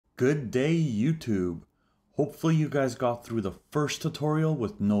Good day, YouTube. Hopefully you guys got through the first tutorial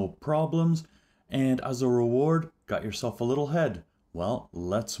with no problems, and as a reward, got yourself a little head. Well,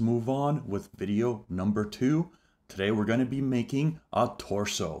 let's move on with video number 2. Today we're going to be making a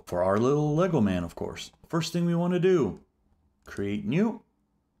torso for our little Lego man, of course. First thing we want to do, create new,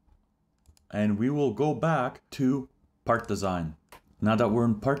 and we will go back to part design. Now that we're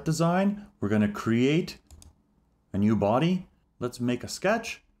in part design, we're going to create a new body. Let's make a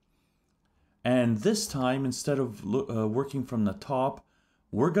sketch. And this time, instead of working from the top,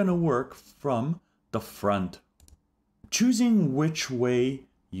 we're going to work from the front. Choosing which way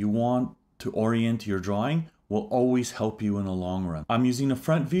you want to orient your drawing will always help you in the long run. I'm using the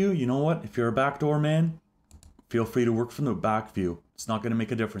front view. You know what? If you're a backdoor man, feel free to work from the back view. It's not going to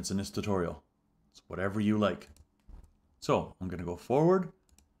make a difference in this tutorial. It's whatever you like. So I'm going to go forward,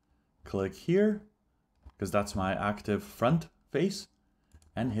 click here, because that's my active front face,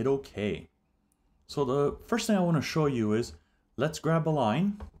 and hit OK. So the first thing I want to show you is, let's grab a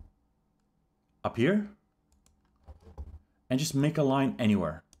line up here and just make a line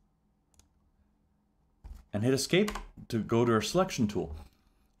anywhere. And hit escape to go to our selection tool.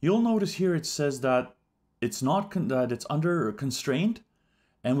 You'll notice here it says that it's under constraint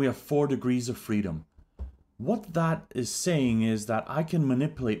and we have 4 degrees of freedom. What that is saying is that I can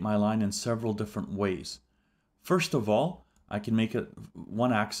manipulate my line in several different ways. First of all, I can make it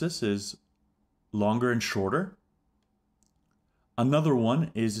one axis is longer and shorter. Another one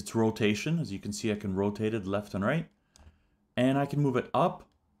is its rotation. As you can see, I can rotate it left and right. And I can move it up,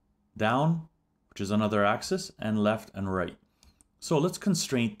 down, which is another axis, and left and right. So let's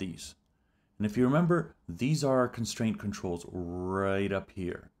constraint these. And if you remember, these are our constraint controls right up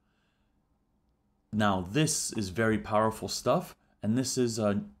here. Now, this is very powerful stuff, and this is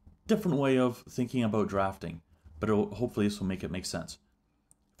a different way of thinking about drafting, but hopefully this will make it make sense.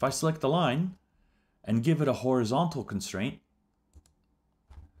 If I select the line and give it a horizontal constraint,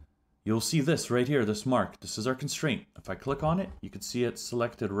 you'll see this right here, this mark. This is our constraint. If I click on it, you can see it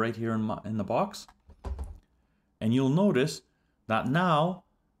selected right here in the box. And you'll notice that now,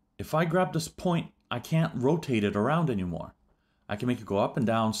 if I grab this point, I can't rotate it around anymore. I can make it go up and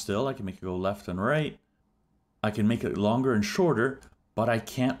down still. I can make it go left and right. I can make it longer and shorter, but I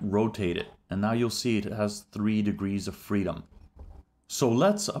can't rotate it. And now you'll see it has 3 degrees of freedom. So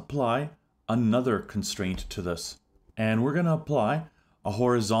let's apply another constraint to this. And we're going to apply a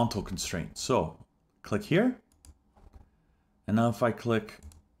horizontal constraint. So click here. And now if I click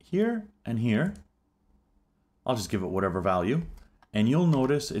here and here, I'll just give it whatever value. And you'll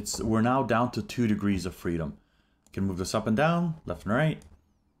notice we're now down to 2 degrees of freedom. I can move this up and down, left and right.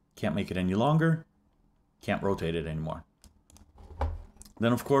 Can't make it any longer. Can't rotate it anymore.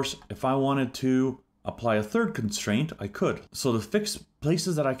 Then of course, if I wanted to apply a third constraint, I could. So the fixed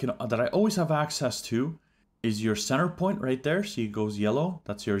places that I always have access to is your center point right there. See, it goes yellow.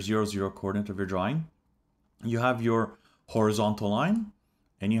 That's your 0, 0 coordinate of your drawing. You have your horizontal line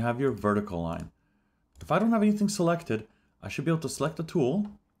and you have your vertical line. If I don't have anything selected, I should be able to select the tool,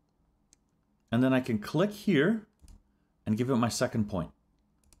 and then I can click here and give it my second point.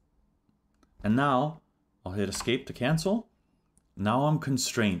 And now I'll hit escape to cancel. Now I'm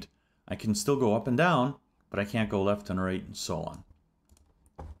constrained. I can still go up and down, but I can't go left and right and so on.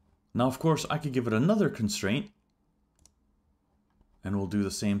 Now, of course, I could give it another constraint and we'll do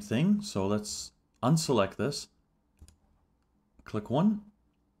the same thing. So let's unselect this, click one,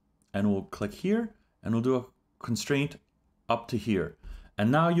 and we'll click here and we'll do a constraint up to here.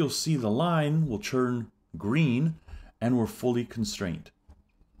 And now you'll see the line will turn green and we're fully constrained.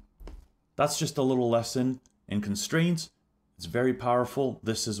 That's just a little lesson in constraints. It's very powerful.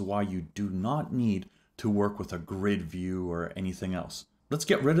 This is why you do not need to work with a grid view or anything else. Let's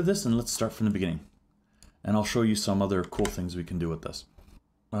get rid of this and let's start from the beginning. And I'll show you some other cool things we can do with this.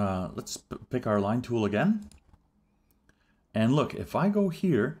 Let's pick our line tool again. And look, if I go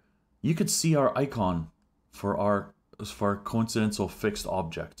here, you could see our icon for our coincidental fixed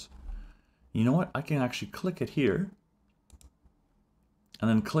objects. You know what? I can actually click it here and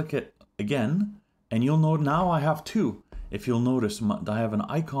then click it again. And you'll know now I have 2. If you'll notice, I have an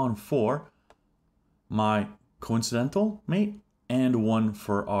icon for my coincidental mate and one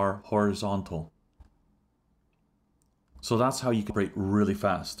for our horizontal. So that's how you can operate really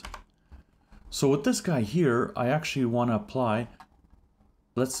fast. So with this guy here, I actually want to apply,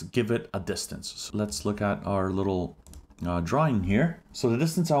 let's give it a distance. So let's look at our little drawing here. So the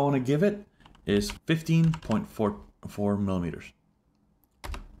distance I want to give it is 15.44 millimeters.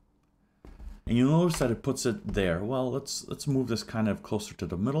 And you'll notice that it puts it there. Well, let's move this kind of closer to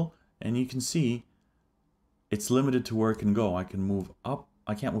the middle, and you can see it's limited to where it can go. I can move up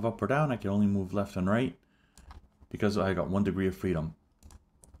I can't move up or down. I can only move left and right because I got 1 degree of freedom.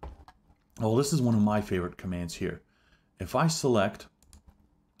 Well, this is one of my favorite commands here. If I select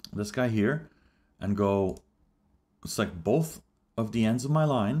this guy here and go select both of the ends of my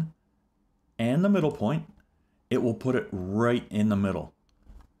line and the middle point, it will put it right in the middle.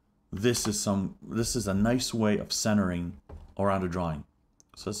 This is a nice way of centering around a drawing.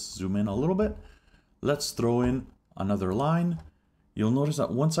 So let's zoom in a little bit. Let's throw in another line. You'll notice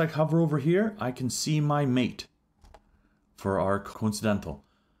that once I hover over here, I can see my mate for our coincidental.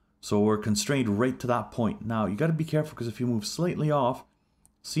 So we're constrained right to that point. Now you got to be careful because if you move slightly off,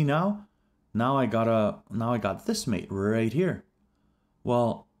 see now I got this mate right here.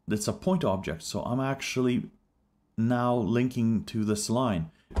 Well, it's a point object, so I'm actually now linking to this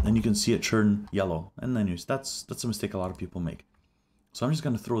line. And you can see it turn yellow, and then that's a mistake a lot of people make. So I'm just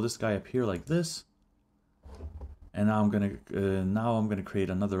going to throw this guy up here like this, and now I'm going to create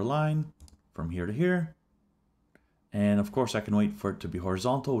another line from here to here. And of course I can wait for it to be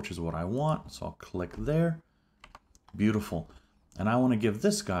horizontal, which is what I want. So I'll click there. Beautiful. And I want to give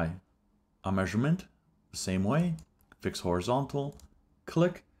this guy a measurement the same way. Fix horizontal,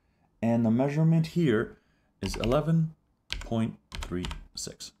 click, and the measurement here is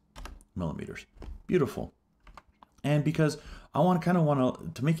 11.36 millimeters. Beautiful. And because I want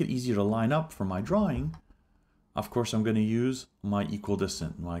to make it easier to line up for my drawing, of course I'm going to use my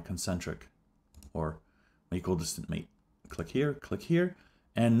equidistant, my concentric, or my equidistant mate. Click here,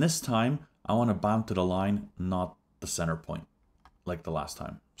 and this time I want to bound to the line, not the center point, like the last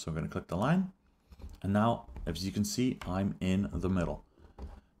time. So I'm going to click the line, and now, as you can see, I'm in the middle.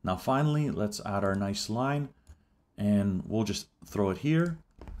 Now finally, let's add our nice line, and we'll just throw it here,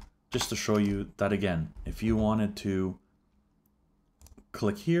 just to show you that again, if you wanted to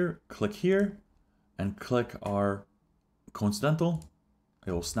click here, and click our coincidental,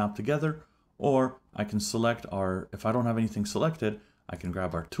 it will snap together. Or I can select if I don't have anything selected, I can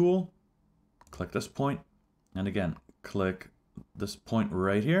grab our tool, click this point, and again, click this point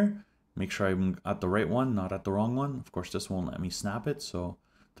right here. Make sure I'm at the right one, not at the wrong one. Of course, this won't let me snap it, so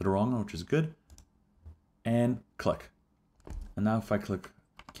to the wrong one, which is good. And click. And now if I click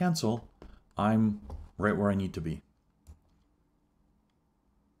cancel, I'm right where I need to be.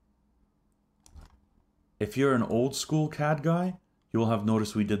 If you're an old school CAD guy, you will have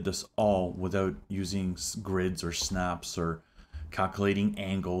noticed we did this all without using grids or snaps or calculating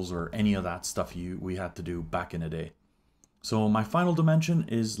angles or any of that stuff we had to do back in the day. So my final dimension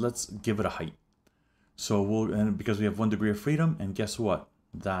is, let's give it a height. So because we have 1 degree of freedom, and guess what?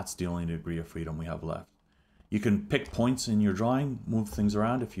 That's the only degree of freedom we have left. You can pick points in your drawing, move things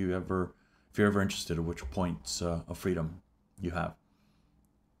around if you're ever interested in which points of freedom you have.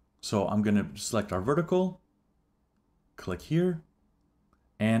 So I'm going to select our vertical, click here,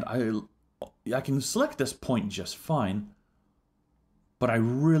 and I can select this point just fine, but I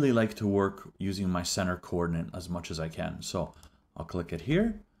really like to work using my center coordinate as much as I can. So I'll click it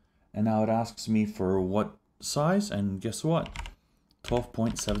here, and now it asks me for what size, and guess what?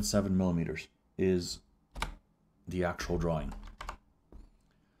 12.77 millimeters is the actual drawing.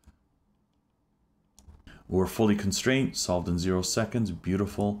 We're fully constrained, solved in 0 seconds,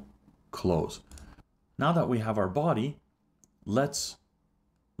 beautiful, close. Now that we have our body, let's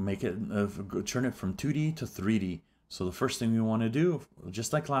make it turn it from 2D to 3D. So the first thing we want to do,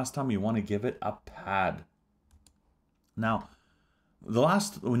 just like last time, we want to give it a pad. Now,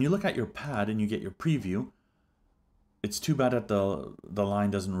 when you look at your pad and you get your preview, it's too bad that the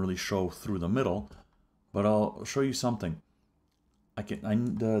line doesn't really show through the middle, but I'll show you something.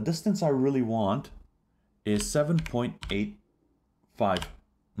 The distance I really want is 7.85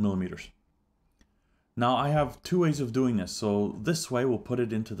 millimeters. Now I have 2 ways of doing this. So this way we'll put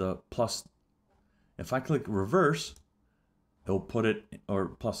it into the plus. If I click reverse, it will put it, or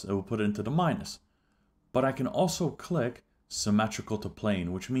plus, it will put it into the minus. But I can also click symmetrical to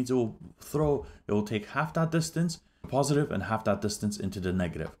plane, which means it will take half that distance positive and half that distance into the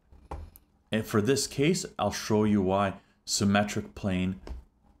negative. And for this case, I'll show you why symmetric plane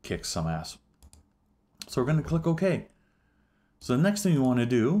kicks some ass. So we're going to click OK. So the next thing you want to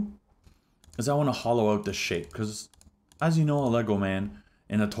do is I want to hollow out this shape, because as you know, a Lego man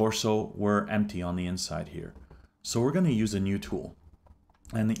in a torso, we're empty on the inside here. So we're going to use a new tool.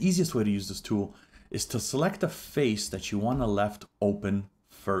 And the easiest way to use this tool is to select a face that you want to left open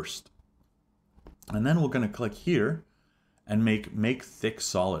first. And then we're going to click here and make thick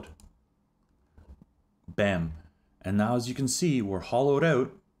solid. Bam. And now as you can see, we're hollowed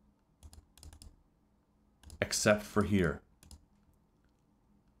out except for here.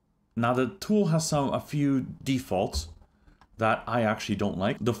 Now the tool has a few defaults. that I actually don't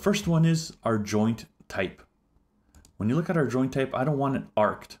like. The first one is our joint type. When you look at our joint type, I don't want it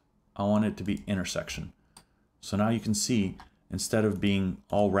arced. I want it to be intersection. So now you can see, instead of being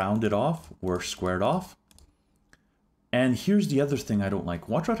all rounded off, we're squared off. And here's the other thing I don't like.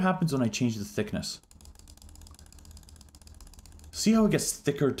 Watch what happens when I change the thickness. See how it gets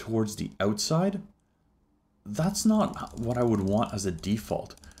thicker towards the outside? That's not what I would want as a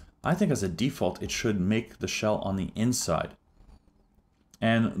default. I think as a default, it should make the shell on the inside.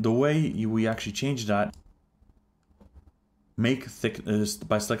 And the way we actually change that, make thickness,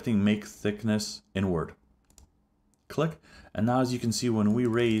 by selecting make thickness inward. Click, and now as you can see, when we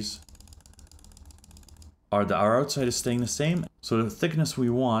raise, our outside is staying the same. So the thickness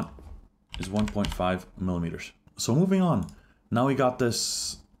we want is 1.5 millimeters. So moving on, now we got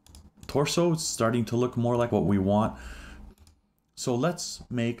this torso. It's starting to look more like what we want. So let's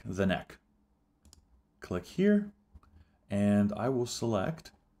make the neck. Click here, and I will select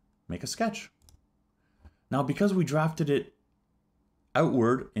make a sketch. Now, because we drafted it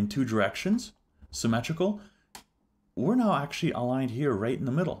outward in 2 directions, symmetrical, we're now actually aligned here right in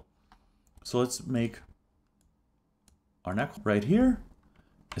the middle. So let's make our neck right here,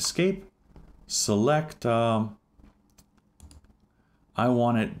 escape, select, I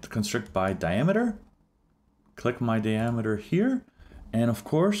want it to constrict by diameter, click my diameter here, and of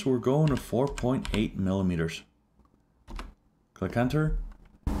course we're going to 4.8 millimeters. Click enter.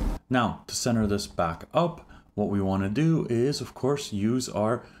 Now to center this back up, what we want to do is of course use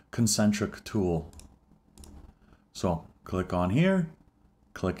our concentric tool. So click on here,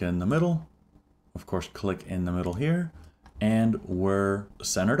 click in the middle, of course click in the middle here, and we're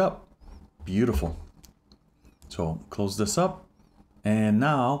centered up. Beautiful. So close this up, and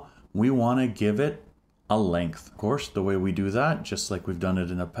now we want to give it a length. Of course, the way we do that, just like we've done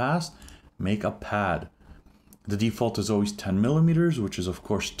it in the past, make a pad. The default is always 10 millimeters, which is of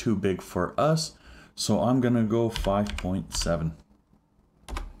course too big for us. So I'm gonna go 5.7.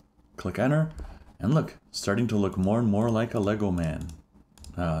 Click enter, and look, starting to look more and more like a Lego man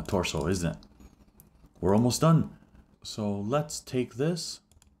torso, isn't it? We're almost done. So let's take this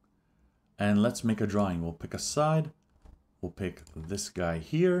and let's make a drawing. We'll pick a side, we'll pick this guy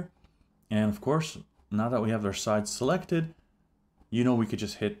here, and of course, now that we have our sides selected, you know we could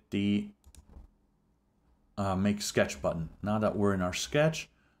just hit the make sketch button. Now that we're in our sketch,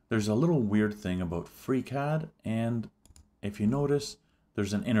 there's a little weird thing about FreeCAD, and if you notice,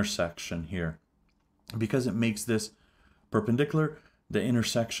 there's an intersection here. Because it makes this perpendicular, the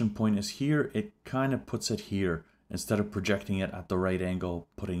intersection point is here, it kind of puts it here instead of projecting it at the right angle,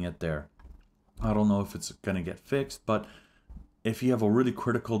 putting it there. I don't know if it's going to get fixed, but if you have a really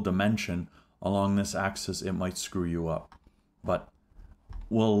critical dimension along this axis, it might screw you up. But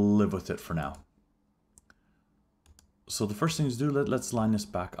we'll live with it for now. So the first thing to do, let's line this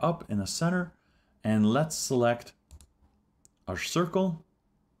back up in the center, and let's select our circle.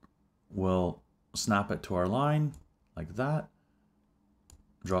 We'll snap it to our line like that.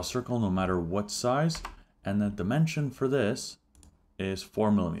 Draw a circle no matter what size, and the dimension for this is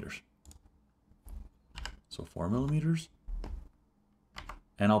 4 millimeters. So 4 millimeters.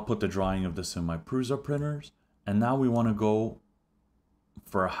 And I'll put the drawing of this in my Prusa printers. And now we want to go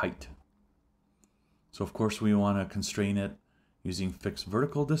for a height. So of course we want to constrain it using fixed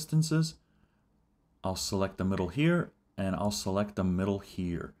vertical distances. I'll select the middle here, and I'll select the middle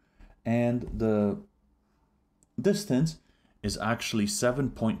here. And the distance is actually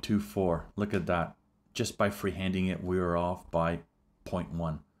 7.24. Look at that. Just by freehanding it, we were off by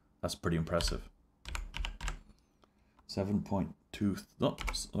 0.1. That's pretty impressive.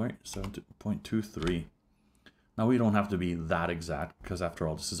 7.23. Now we don't have to be that exact, because after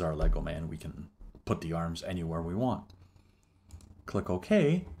all, this is our Lego man. We can put the arms anywhere we want. Click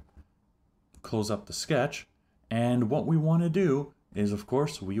OK. Close up the sketch. And what we want to do is, of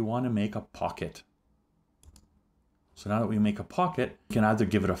course, we want to make a pocket. So now that we make a pocket, we can either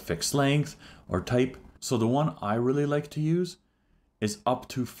give it a fixed length or type. So the one I really like to use is up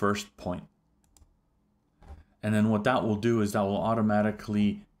to first point. And then what that will do is that will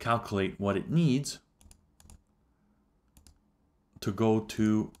automatically calculate what it needs to go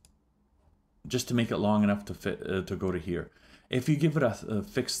to, just to make it long enough to fit to go to here. If you give it a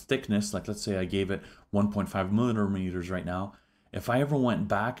fixed thickness, like let's say I gave it 1.5 millimeters right now, if I ever went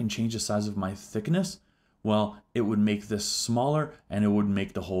back and changed the size of my thickness, well, it would make this smaller and it would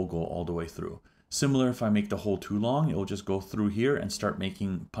make the hole go all the way through. Similar, if I make the hole too long, it will just go through here and start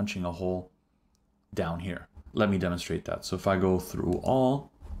punching a hole down here. Let me demonstrate that. So if I go through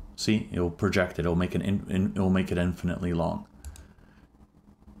all, see, it will project it. It will make it infinitely long.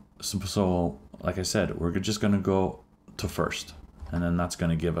 So like I said, we're just going to go to first. And then that's going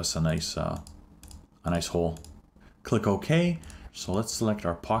to give us a nice hole. Click OK. So let's select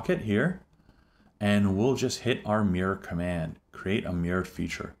our pocket here. And we'll just hit our mirror command. Create a mirrored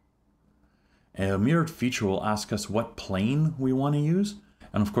feature. And a mirrored feature will ask us what plane we want to use.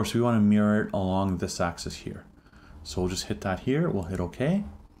 And of course, we want to mirror it along this axis here. So we'll just hit that here. We'll hit OK.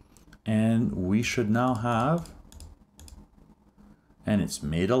 And we should now have... And it's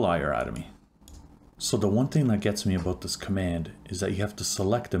made a liar out of me. So the one thing that gets me about this command is that you have to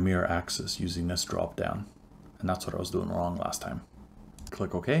select the mirror axis using this drop down. And that's what I was doing wrong last time.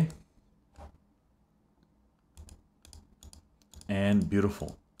 Click OK. And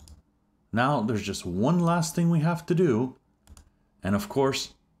beautiful. Now there's just one last thing we have to do. And of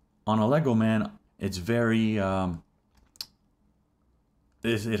course, on a Lego man, it's very, it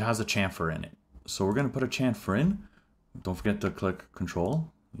has a chamfer in it. So we're going to put a chamfer in. Don't forget to click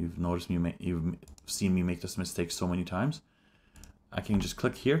Control. You've noticed me, you've seen me make this mistake so many times. I can just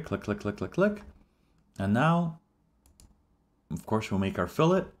click here, click, click, click, click, click. And now, of course, we'll make our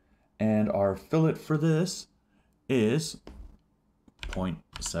fillet. And our fillet for this is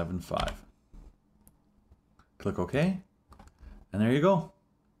 0.75. Click OK. And there you go.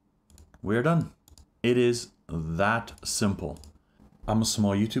 We're done. It is that simple. I'm a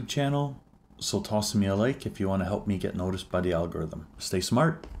small YouTube channel, so toss me a like if you want to help me get noticed by the algorithm. Stay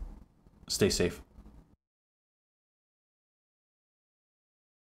smart, stay safe.